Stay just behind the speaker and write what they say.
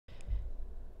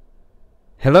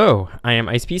Hello, I am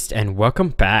IceBeast, and welcome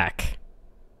back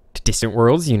to Distant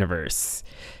Worlds Universe.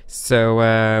 So,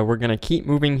 we're gonna keep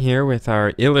moving here with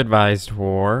our ill-advised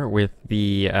war with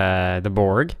the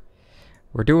Borg.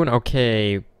 We're doing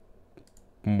okay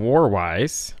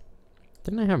war-wise.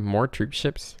 Didn't I have more troop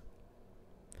ships?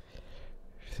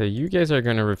 So you guys are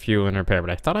gonna refuel and repair, but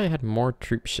I thought I had more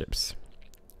troop ships.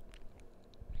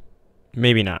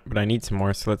 Maybe not, but I need some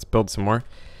more, so let's build some more.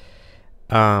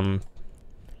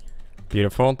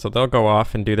 Beautiful. So they'll go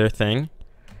off and do their thing.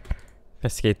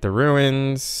 Investigate the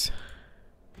ruins.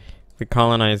 If we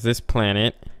colonize this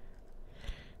planet,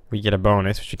 we get a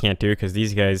bonus, which we can't do because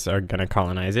these guys are gonna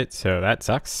colonize it, so that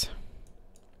sucks.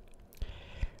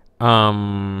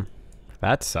 That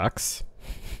sucks.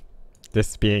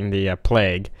 This being the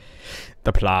plague.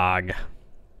 The plague.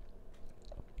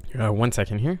 1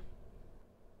 second here.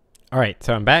 Alright,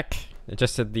 so I'm back.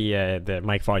 Adjusted the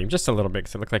mic volume just a little bit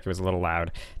because it looked like it was a little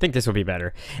loud. I think this will be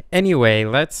better. Anyway,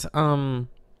 let's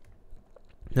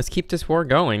keep this war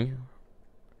going.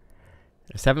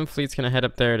 The 7th Fleet's gonna head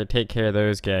up there to take care of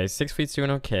those guys. 6th Fleet's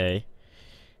doing okay.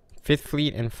 5th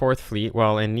Fleet and 4th Fleet,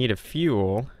 while in need of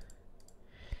fuel,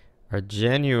 are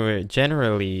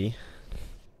generally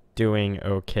doing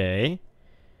okay.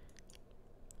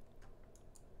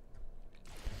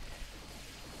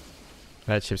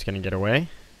 That ship's gonna get away.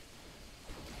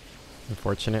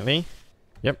 Unfortunately.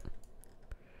 Yep.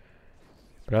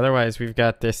 But otherwise we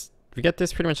got this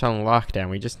pretty much on lockdown.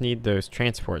 We just need those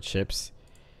transport ships.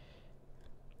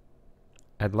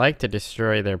 I'd like to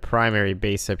destroy their primary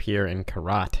base up here in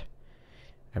Karat.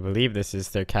 I believe this is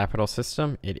their capital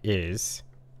system. It is.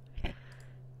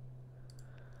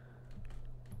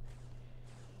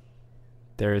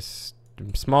 There's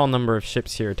a small number of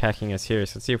ships here attacking us here,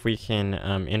 so let's see if we can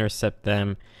intercept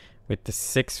them with the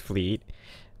 6th Fleet.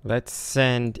 Let's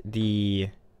send the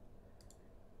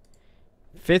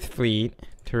 5th Fleet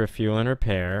to refuel and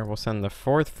repair. We'll send the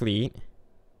 4th Fleet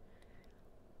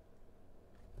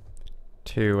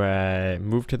to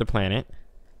move to the planet.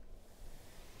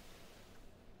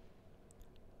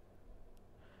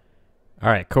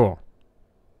 Alright, cool.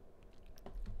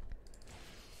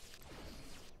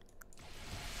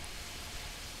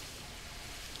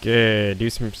 Good. Do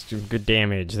some good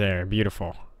damage there.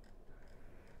 Beautiful.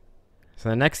 So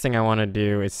the next thing I want to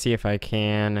do is see if I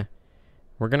can...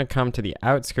 We're going to come to the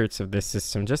outskirts of this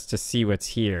system just to see what's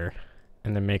here,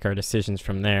 and then make our decisions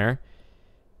from there.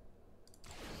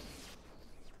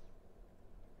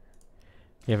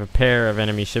 You have a pair of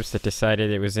enemy ships that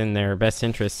decided it was in their best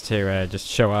interest to just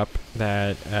show up.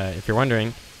 That, if you're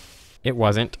wondering, it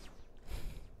wasn't.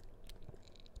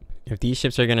 If these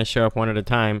ships are going to show up one at a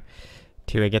time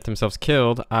to get themselves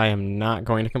killed, I am not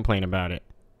going to complain about it.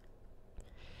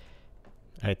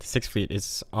 Alright, the 6th Fleet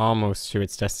is almost to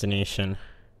its destination.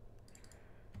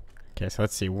 Okay, so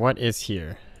let's see. What is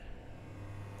here?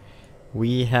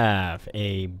 We have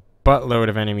a buttload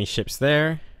of enemy ships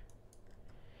there.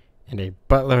 And a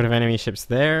buttload of enemy ships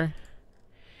there.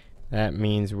 That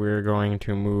means we're going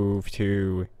to move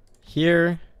to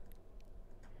here.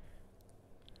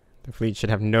 The fleet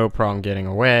should have no problem getting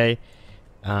away.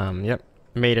 Yep,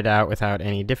 made it out without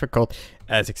any difficulty,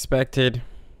 as expected.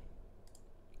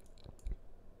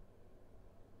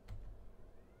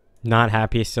 Not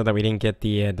happy still that we didn't get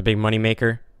the big money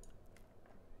maker.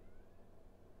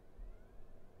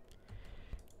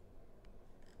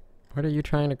 What are you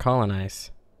trying to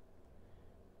colonize?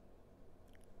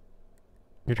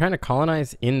 You're trying to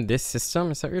colonize in this system?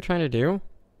 Is that what you're trying to do?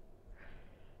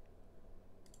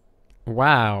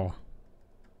 Wow.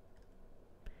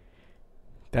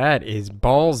 That is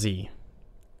ballsy.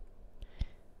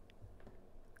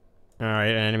 Alright,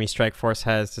 an enemy strike force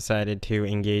has decided to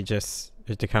engage us.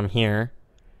 To come here.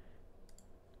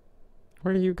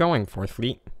 Where are you going, 4th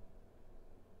Fleet?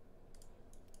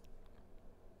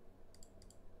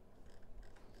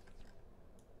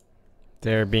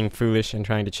 They're being foolish and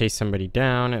trying to chase somebody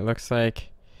down, it looks like.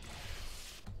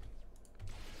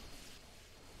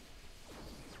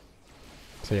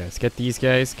 So yeah, let's get these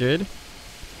guys good.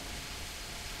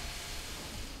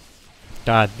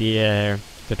 God, the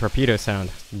torpedo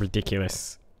sound,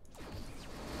 ridiculous.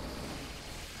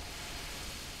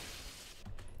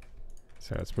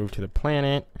 So let's move to the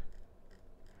planet.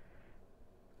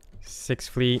 6th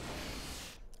Fleet.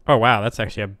 Oh wow, that's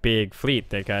actually a big fleet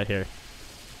they got here.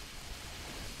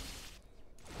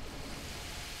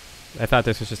 I thought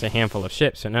this was just a handful of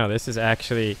ships, so no, this is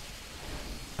actually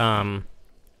a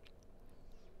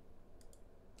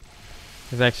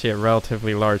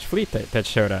relatively large fleet that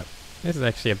showed up. This is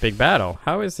actually a big battle.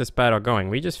 How is this battle going?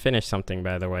 We just finished something,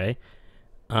 by the way.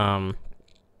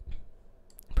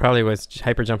 Probably was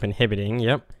hyperjump inhibiting,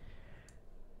 yep.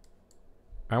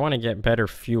 I want to get better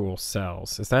fuel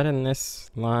cells. Is that in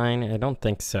this line? I don't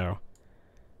think so.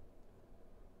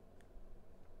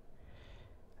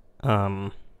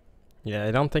 Yeah, I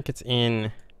don't think it's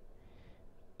in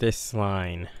this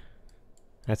line.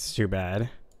 That's too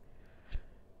bad.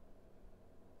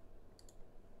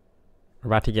 We're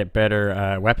about to get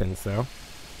better weapons, though.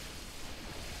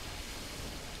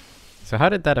 So how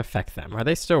did that affect them? Are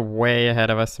they still way ahead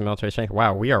of us in military strength?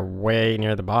 Wow, we are way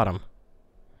near the bottom.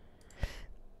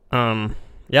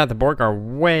 Yeah, the Borg are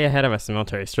way ahead of us in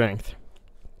military strength.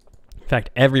 In fact,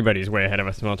 everybody's way ahead of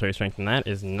us in military strength, and that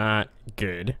is not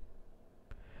good.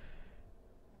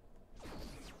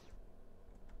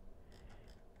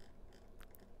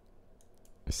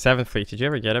 Seventh Fleet, did you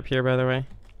ever get up here, by the way?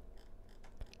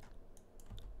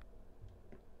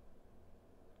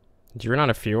 Did you run out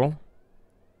of fuel?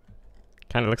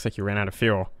 Kind of looks like you ran out of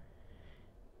fuel.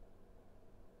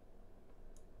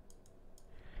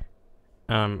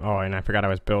 Oh, and I forgot I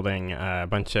was building a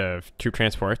bunch of troop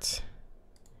transports.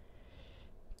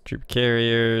 Troop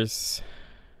carriers.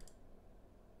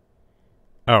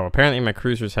 Oh, apparently my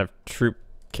cruisers have troop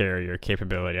carrier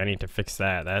capability. I need to fix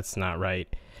that. That's not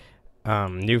right.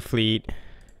 New fleet.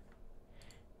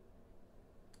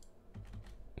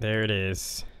 There it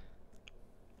is.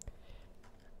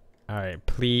 Alright,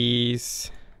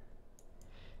 please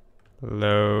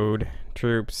load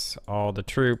troops, all the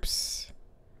troops.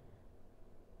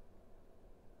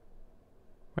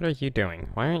 What are you doing?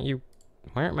 Why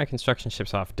aren't my construction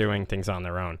ships off doing things on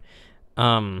their own?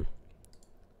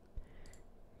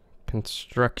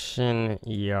 Construction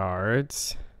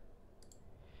yards.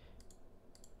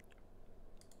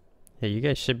 Yeah, you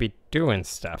guys should be doing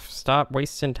stuff. Stop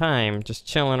wasting time just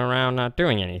chilling around not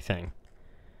doing anything.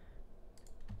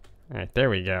 Alright, there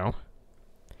we go.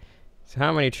 So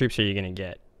how many troops are you gonna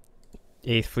get?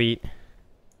 8th Fleet?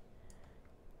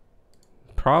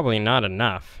 Probably not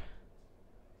enough.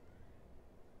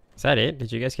 Is that it?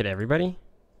 Did you guys get everybody?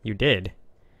 You did.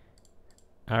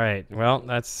 Alright, well,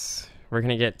 we're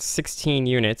gonna get 16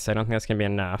 units. I don't think that's gonna be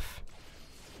enough.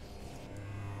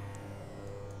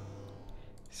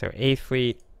 So 8th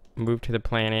Fleet, move to the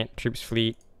planet. Troops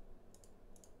Fleet,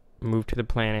 move to the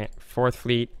planet. 4th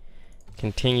Fleet,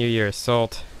 continue your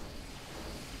assault.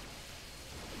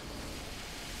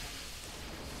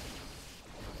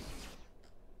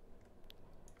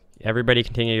 Everybody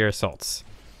continue your assaults.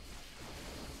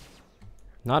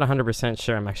 Not 100%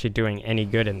 sure I'm actually doing any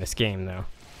good in this game, though.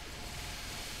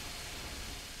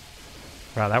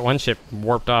 Wow, that one ship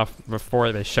warped off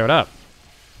before they showed up.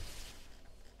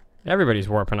 Everybody's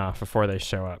warping off before they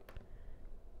show up.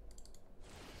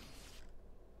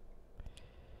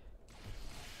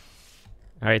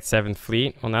 Alright, 7th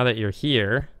Fleet. Well, now that you're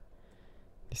here,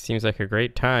 it seems like a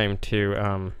great time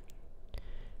to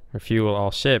refuel all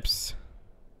ships.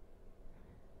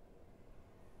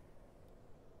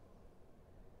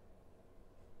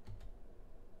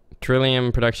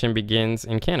 Trillium production begins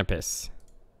in Canopus.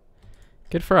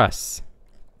 Good for us.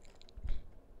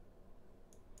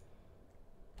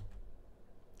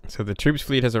 So the troops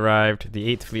fleet has arrived.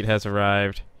 The 8th Fleet has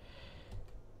arrived.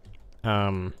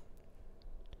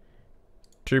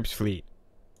 Troops fleet.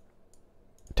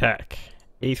 Attack.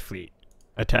 8th Fleet.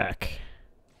 Attack.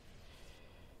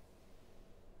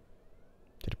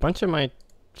 Did a bunch of my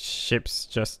ships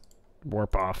just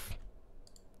warp off?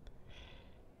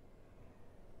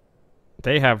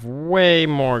 They have way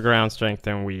more ground strength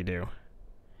than we do.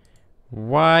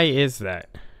 Why is that?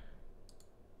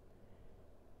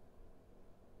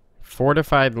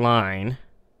 Fortified line.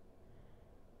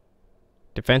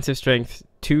 Defensive strength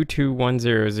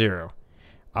 22100.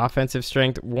 Offensive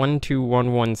strength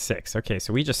 12116. Okay,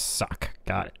 so we just suck.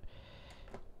 Got it.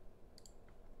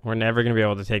 We're never going to be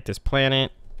able to take this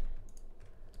planet.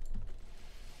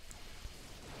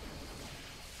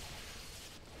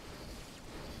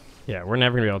 Yeah, we're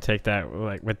never going to be able to take that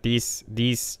like with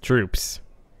these troops.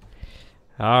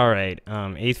 All right,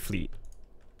 8th Fleet.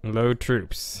 Load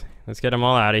troops. Let's get them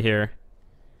all out of here.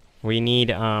 We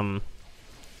need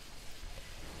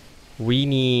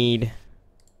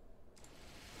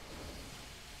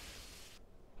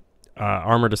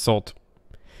armored assault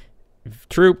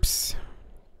troops.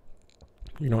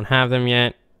 We don't have them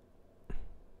yet.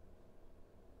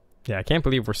 Yeah, I can't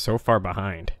believe we're so far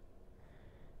behind.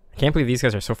 I can't believe these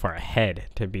guys are so far ahead,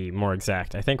 to be more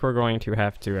exact. I think we're going to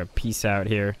have to peace out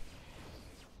here.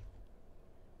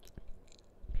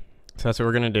 So that's what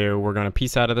we're going to do. We're going to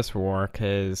peace out of this war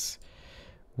because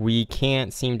we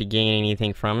can't seem to gain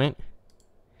anything from it.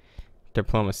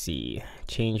 Diplomacy.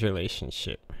 Change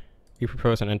relationship. We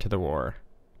propose an end to the war.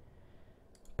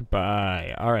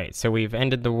 Goodbye. Alright, so we've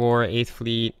ended the war. 8th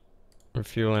Fleet,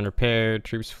 refuel and repair.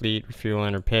 Troops Fleet, refuel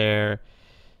and repair.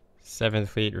 7th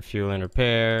Fleet, refuel and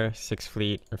repair. 6th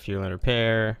Fleet, refuel and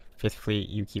repair. 5th Fleet,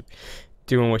 you keep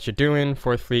doing what you're doing.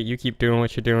 4th Fleet, you keep doing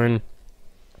what you're doing.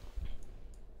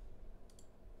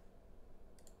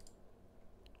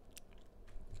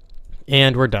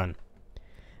 And we're done.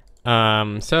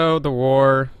 So the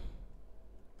war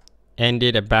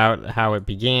ended about how it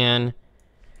began.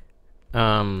 We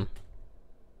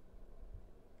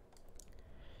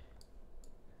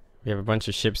have a bunch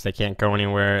of ships that can't go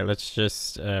anywhere. Let's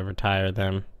just retire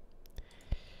them.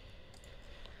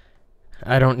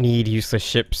 I don't need useless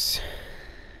ships.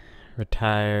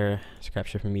 Retire. Scrap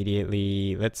ship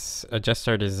immediately. Let's adjust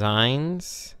our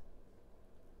designs.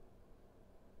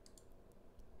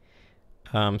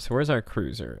 So where's our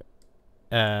cruiser?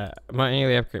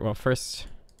 Manually upgrade. Well, first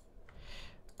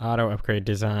auto upgrade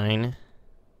design,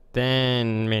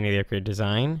 then manually upgrade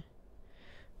design.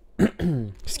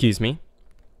 Excuse me.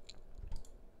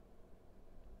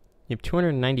 You have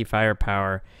 290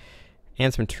 firepower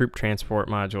and some troop transport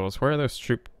modules. Where are those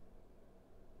troop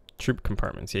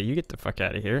compartments? Yeah, you get the fuck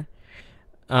out of here.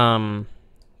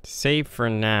 Save for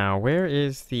now. Where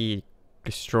is the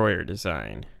destroyer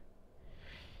design?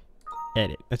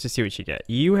 Edit. Let's just see what you get.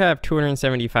 You have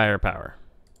 270 firepower.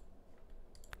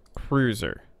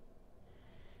 Cruiser.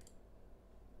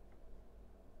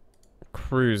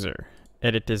 Cruiser.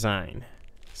 Edit design.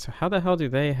 So how the hell do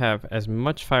they have as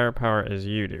much firepower as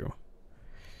you do?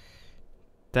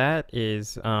 That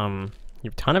is, you have a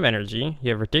ton of energy.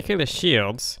 You have ridiculous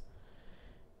shields.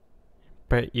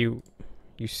 But you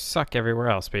suck everywhere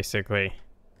else, basically.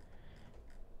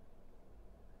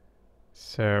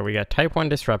 So we got Type 1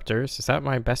 disruptors. Is that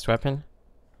my best weapon?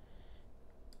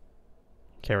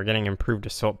 Okay, we're getting improved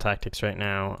assault tactics right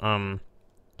now.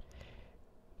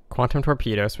 Quantum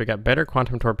torpedoes. We got better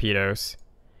quantum torpedoes.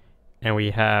 And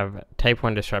we have Type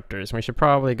 1 disruptors. And we should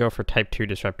probably go for Type 2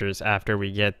 disruptors after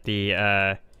we get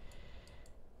the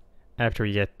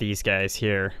these guys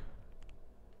here.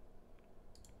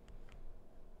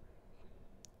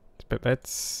 But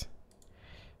let's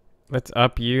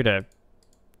up you to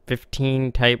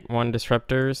 15 Type 1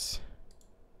 disruptors.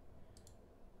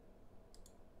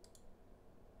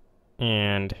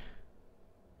 And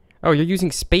oh, you're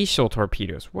using spatial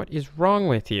torpedoes. What is wrong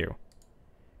with you?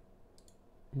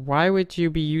 Why would you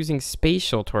be using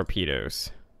spatial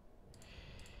torpedoes?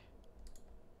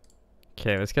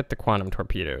 Okay, let's get the quantum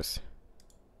torpedoes.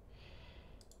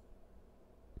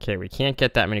 Okay, we can't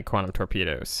get that many quantum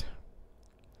torpedoes.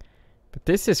 But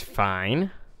this is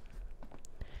fine.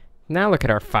 Now look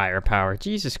at our firepower.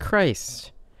 Jesus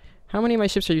Christ. How many of my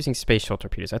ships are using spatial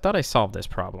torpedoes? I thought I solved this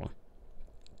problem.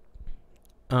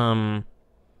 And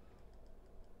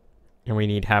we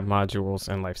need hab modules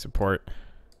and life support.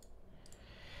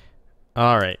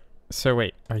 Alright. So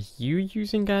wait, are you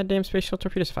using goddamn spatial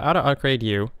torpedoes? If I auto upgrade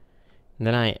you, and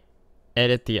then I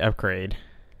edit the upgrade.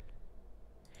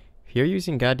 If you're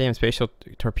using goddamn spatial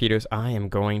torpedoes, I am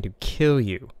going to kill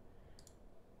you.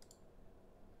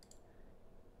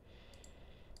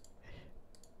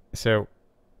 So,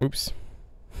 oops.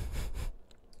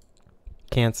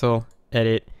 Cancel,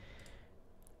 edit.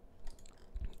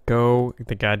 Go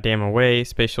the goddamn away,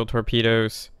 spatial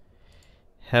torpedoes.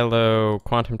 Hello,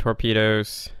 quantum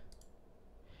torpedoes.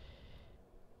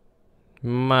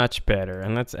 Much better.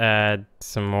 And let's add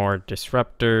some more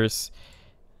disruptors.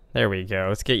 There we go.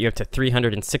 Let's get you up to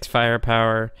 306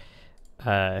 firepower.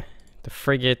 The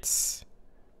frigates.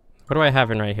 What do I have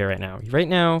in right here right now? Right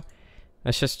now,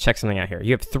 let's just check something out here.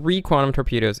 You have 3 quantum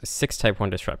torpedoes, 6 Type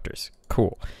 1 disruptors.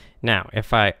 Cool. Now,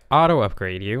 if I auto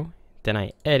upgrade you, then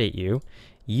I edit you,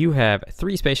 you have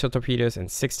 3 spatial torpedoes and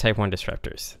 6 Type 1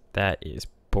 disruptors. That is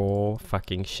bull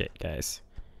fucking shit, guys.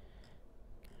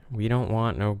 We don't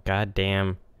want no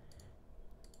goddamn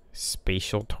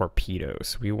spatial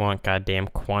torpedoes. We want goddamn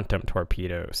quantum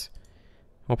torpedoes.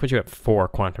 We'll put you at 4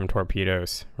 quantum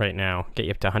torpedoes right now. Get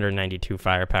you up to 192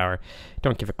 firepower.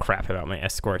 Don't give a crap about my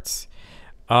escorts.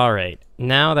 Alright,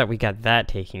 now that we got that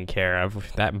taken care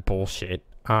of, that bullshit,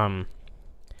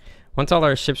 once all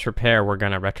our ships repair, we're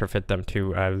gonna retrofit them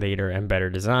to later and better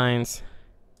designs.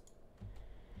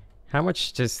 How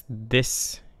much does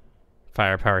this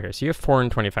firepower here? So you have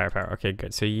 420 firepower. Okay,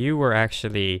 good. So you were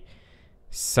actually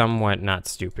somewhat not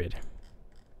stupid.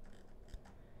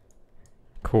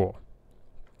 Cool.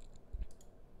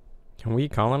 Can we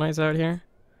colonize out here?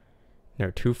 No,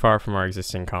 too far from our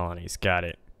existing colonies. Got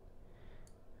it.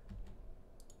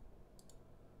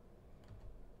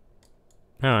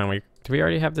 Oh, and do we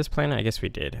already have this planet? I guess we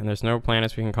did. And there's no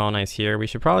planets we can colonize here. We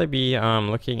should probably be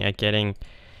looking at getting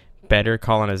better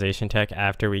colonization tech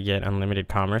after we get unlimited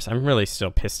commerce. I'm really still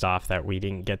pissed off that we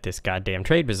didn't get this goddamn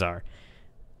trade bazaar.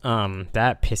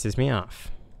 That pisses me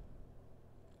off.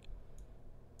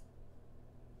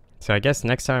 So I guess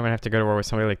next time I'm gonna have to go to war with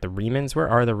somebody like the Remans. Where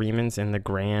are the Remans in the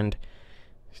grand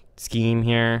scheme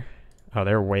here? Oh,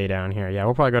 they're way down here. Yeah,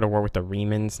 we'll probably go to war with the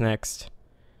Remans next.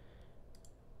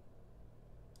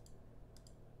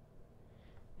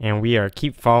 And we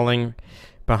keep falling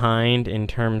behind in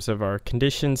terms of our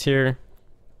conditions here.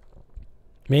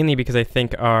 Mainly because I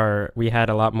think we had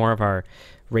a lot more of our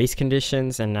race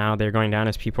conditions, and now they're going down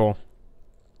as people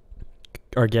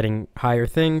are getting higher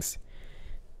things.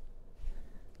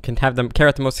 Can have them carry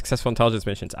out the most successful intelligence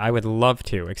missions. I would love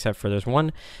to, except for there's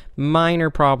one minor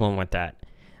problem with that.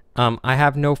 I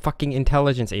have no fucking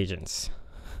intelligence agents.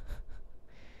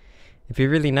 It'd be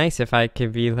really nice if I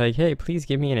could be like, hey, please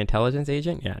give me an intelligence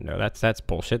agent. Yeah, no, that's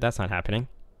bullshit. That's not happening.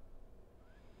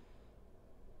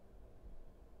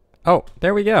 Oh,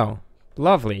 there we go.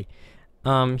 Lovely.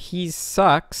 He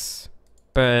sucks,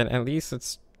 but at least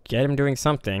let's get him doing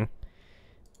something.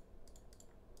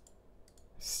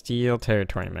 Steal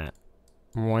territory map.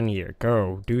 1 year.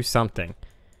 Go. Do something.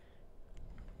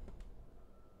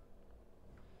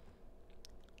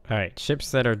 Alright,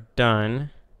 ships that are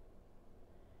done.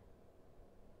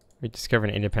 We discovered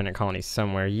an independent colony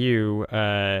somewhere. You,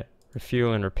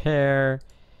 refuel and repair.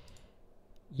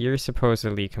 You're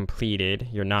supposedly completed.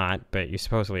 You're not, but you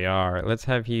supposedly are. Let's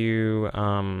have you,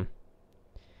 5th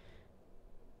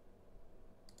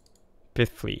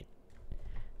Fleet.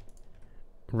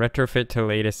 Retrofit to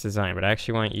latest design, but I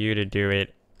actually want you to do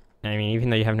it. I mean, even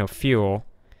though you have no fuel,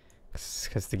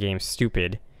 because the game's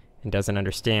stupid and doesn't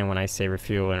understand when I say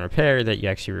refuel and repair, that you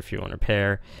actually refuel and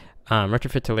repair.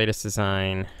 Retrofit to latest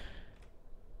design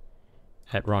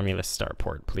at Romulus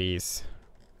Starport, please.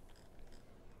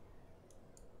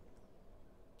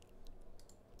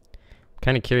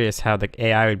 Kind of curious how the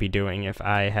AI would be doing if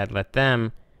I had let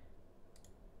them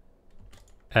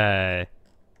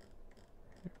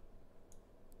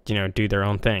you know, do their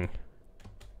own thing.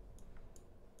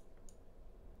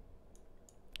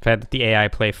 If I had the AI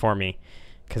play for me,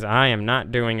 because I am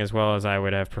not doing as well as I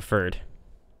would have preferred.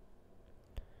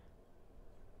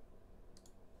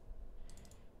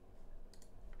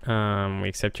 We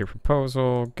accept your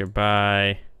proposal.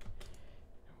 Goodbye.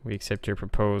 We accept your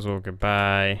proposal.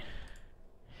 Goodbye.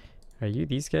 Are you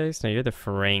these guys? No, you're the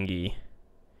Ferengi.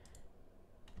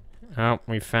 Oh,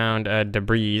 we found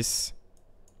debris.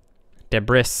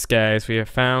 Debris, guys. We have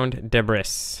found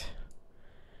debris.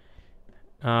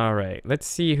 Alright, let's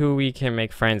see who we can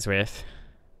make friends with.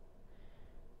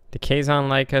 The Kazon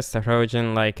like us. The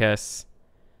Trojan like us.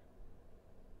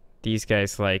 These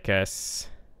guys like us.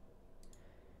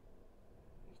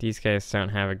 These guys don't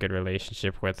have a good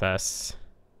relationship with us.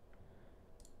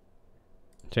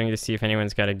 Trying to see if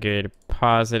anyone's got a good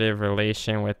positive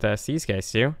relation with us. These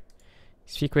guys do.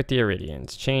 Speak with the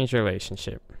Iridians. Change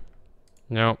relationship.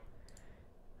 Nope.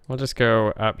 We'll just go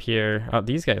up here. Oh,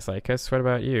 these guys like us. What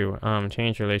about you?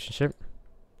 Change relationship.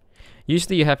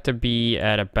 Usually you have to be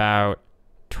at about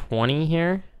 20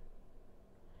 here.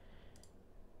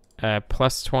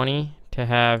 Plus 20 to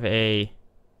have the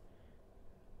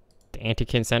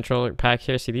Antikin Central pack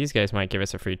here. See, these guys might give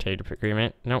us a free trade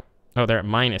agreement. Nope. Oh, they're at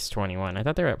minus 21. I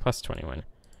thought they were at plus 21.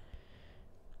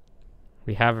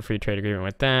 We have a free trade agreement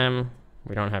with them.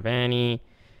 We don't have any.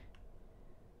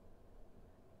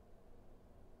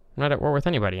 I'm not at war with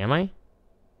anybody, am I?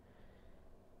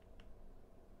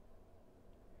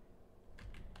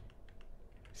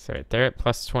 So they're at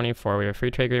plus 24. We have a free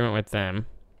trade agreement with them.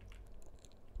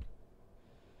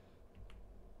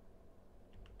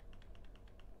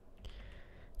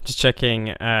 Just checking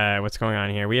what's going on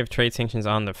here. We have trade sanctions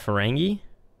on the Ferengi.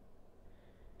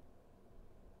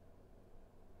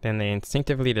 Then they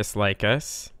instinctively dislike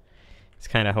us. It's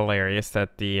kind of hilarious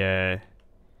that the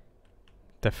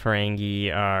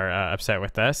Ferengi are upset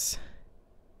with us.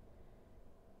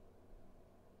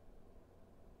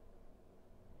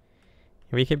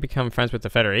 We could become friends with the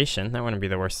Federation. That wouldn't be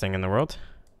the worst thing in the world.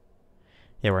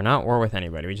 Yeah, we're not at war with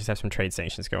anybody. We just have some trade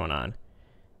sanctions going on.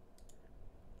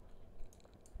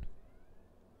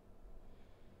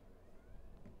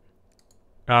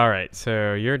 Alright,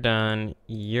 so you're done.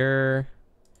 You're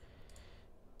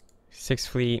 6th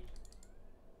Fleet.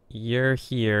 You're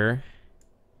here.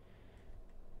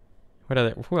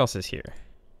 Who else is here?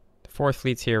 The 4th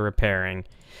Fleet's here repairing.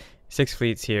 6th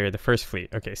Fleet's here. The 1st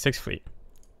Fleet. Okay, 6th Fleet.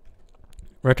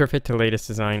 Retrofit to latest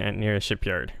design at nearest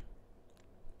shipyard.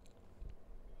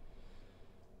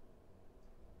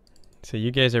 So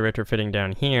you guys are retrofitting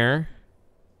down here.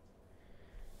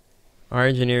 Our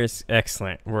engineers,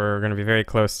 excellent. We're going to be very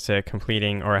close to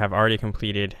completing, or have already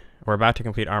completed, or about to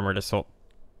complete armored assault,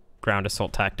 ground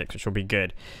assault tactics, which will be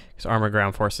good, because armored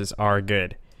ground forces are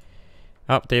good.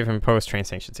 Oh, they've imposed train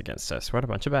sanctions against us. What a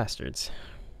bunch of bastards.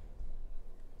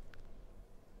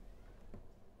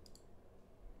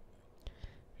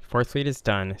 Fourth fleet is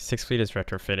done. Sixth fleet is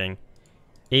retrofitting.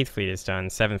 Eighth fleet is done.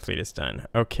 Seventh fleet is done.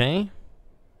 Okay.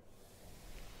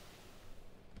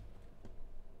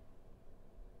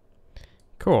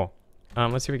 Cool.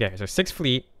 Let's see what we got here. So sixth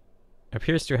fleet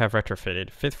appears to have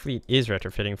retrofitted. Fifth fleet is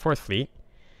retrofitting. Fourth fleet,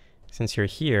 since you're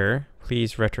here,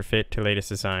 please retrofit to latest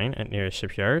design at nearest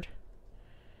shipyard.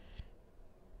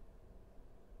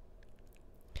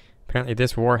 Apparently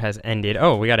this war has ended.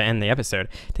 Oh, we got to end the episode.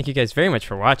 Thank you guys very much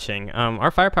for watching.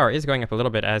 Our firepower is going up a little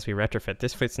bit as we retrofit.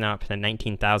 This fleet's now up to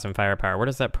 19,000 firepower. Where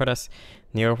does that put us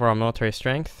in the overall military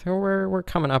strength? We're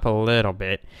coming up a little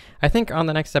bit. I think on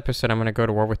the next episode I'm going to go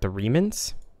to war with the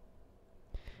Remans,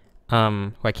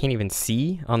 who I can't even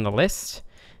see on the list.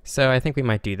 So I think we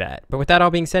might do that. But with that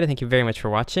all being said, I thank you very much for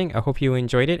watching. I hope you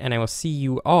enjoyed it, and I will see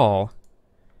you all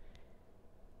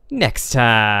next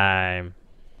time.